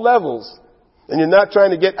on all levels, and you're not trying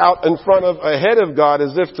to get out in front of, ahead of God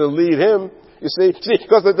as if to lead Him, you see,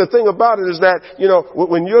 because the thing about it is that,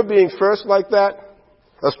 when you're being first like that,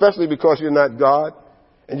 especially because you're not God,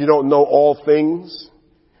 and you don't know all things,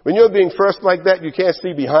 when you're being first like that, you can't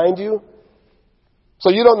see behind you, so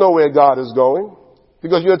you don't know where God is going,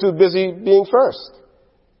 because you're too busy being first.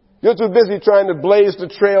 You're too busy trying to blaze the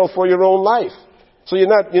trail for your own life. So you're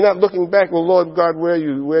not looking back, well, Lord God, where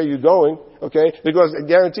are you going? Okay? Because I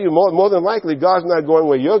guarantee you, more than likely, God's not going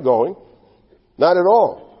where you're going. Not at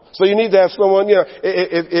all. So you need to have someone,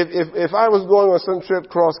 if I was going on some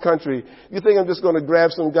trip cross country, you think I'm just going to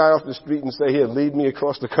grab some guy off the street and say, here, lead me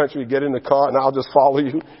across the country, get in the car, and I'll just follow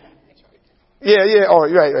you? Yeah, or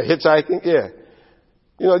right, hitchhiking, yeah.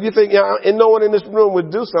 You think, and no one in this room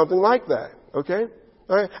would do something like that. Okay?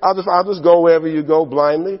 All right? I'll just go wherever you go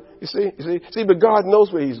blindly. You see, but God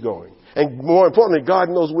knows where He's going. And more importantly, God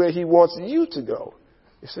knows where He wants you to go.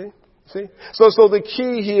 You see? So the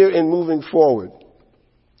key here in moving forward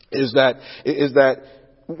is that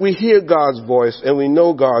we hear God's voice and we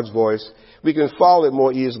know God's voice. We can follow it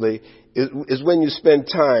more easily is when you spend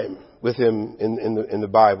time with Him in the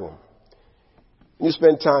Bible. You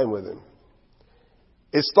spend time with Him.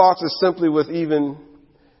 It starts as simply with even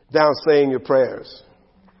down saying your prayers.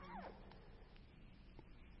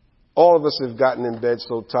 All of us have gotten in bed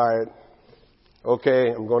so tired. Okay,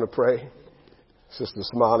 I'm going to pray. Sister's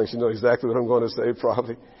smiling. She knows exactly what I'm going to say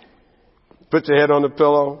probably. Put your head on the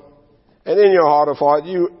pillow. And in your heart of heart,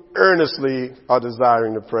 you earnestly are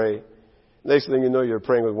desiring to pray. Next thing you know, you're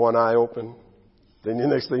praying with one eye open. Then the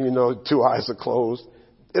next thing you know, 2 eyes are closed.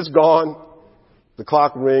 It's gone. The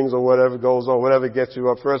clock rings or whatever goes on, whatever gets you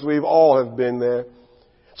up first. We've all have been there.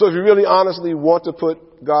 So if you really honestly want to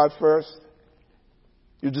put God first,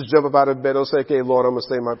 you just jump up out of bed and say, okay, Lord, I'm going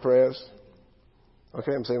to say my prayers.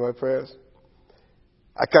 Okay, I'm saying my prayers.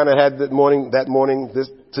 I kind of had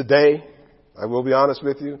today, I will be honest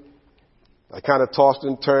with you. I kind of tossed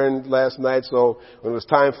and turned last night, so when it was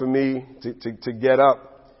time for me to get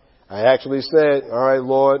up, I actually said, all right,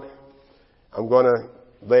 Lord, I'm going to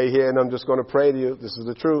lay here and I'm just going to pray to you. This is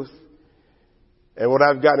the truth. And what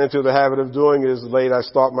I've gotten into the habit of doing is late I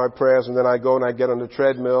start my prayers and then I go and I get on the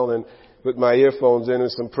treadmill and put my earphones in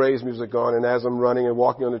and some praise music on, and as I'm running and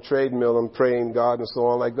walking on the treadmill, I'm praying God and so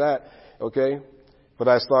on like that. Okay? But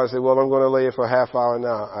I started to say, well, I'm going to lay here for a half hour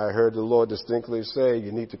now. I heard the Lord distinctly say,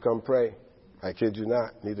 you need to come pray. I kid you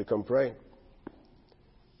not. You need to come pray.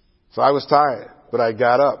 So I was tired, but I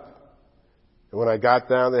got up. And when I got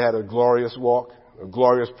down, they had a glorious walk, a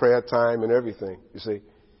glorious prayer time and everything, you see.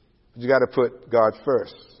 But you got to put God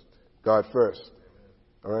first. God first.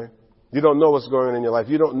 All right? You don't know what's going on in your life.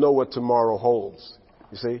 You don't know what tomorrow holds.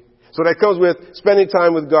 You see? So that comes with spending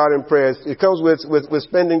time with God in prayers. It comes with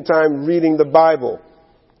spending time reading the Bible.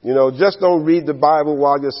 You know, just don't read the Bible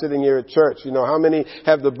while you're sitting here at church. You know, how many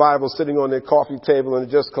have the Bible sitting on their coffee table and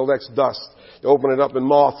it just collects dust? You open it up and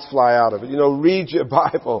moths fly out of it. You know, read your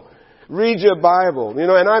Bible. Read your Bible. You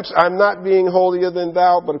know, and I'm not being holier than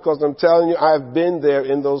thou, but because I'm telling you, I've been there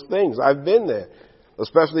in those things. I've been there.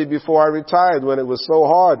 Especially before I retired, when it was so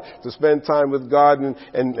hard to spend time with God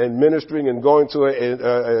and ministering and going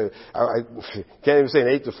to I can't even say an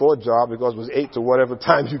 8 to 4 job because it was 8 to whatever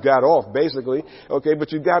time you got off, basically. Okay,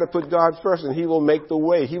 but you got to put God first, and He will make the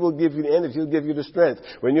way. He will give you the energy. He'll give you the strength.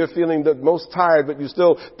 When you're feeling the most tired, but you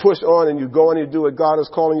still push on and you go and you do what God is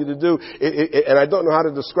calling you to do. And I don't know how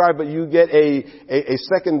to describe, but you get a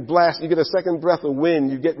second blast. You get a second breath of wind.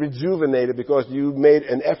 You get rejuvenated because you made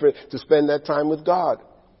an effort to spend that time with God.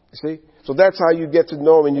 You see? So that's how you get to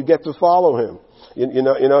know Him and you get to follow Him.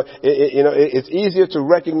 It's easier to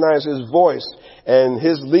recognize His voice and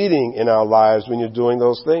His leading in our lives when you're doing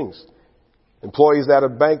those things. Employees at a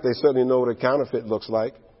bank, they certainly know what a counterfeit looks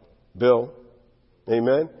like. Bill.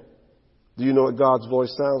 Amen? Do you know what God's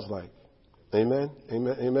voice sounds like? Amen?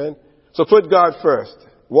 Amen? Amen? So put God first.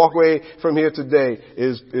 Walkway from here today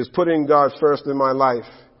is putting God first in my life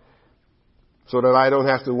so that I don't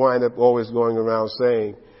have to wind up always going around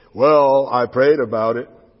saying, well, I prayed about it,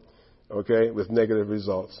 okay, with negative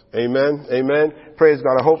results. Amen? Amen? Praise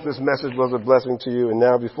God. I hope this message was a blessing to you. And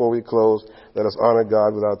now before we close, let us honor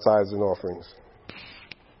God with our tithes and offerings.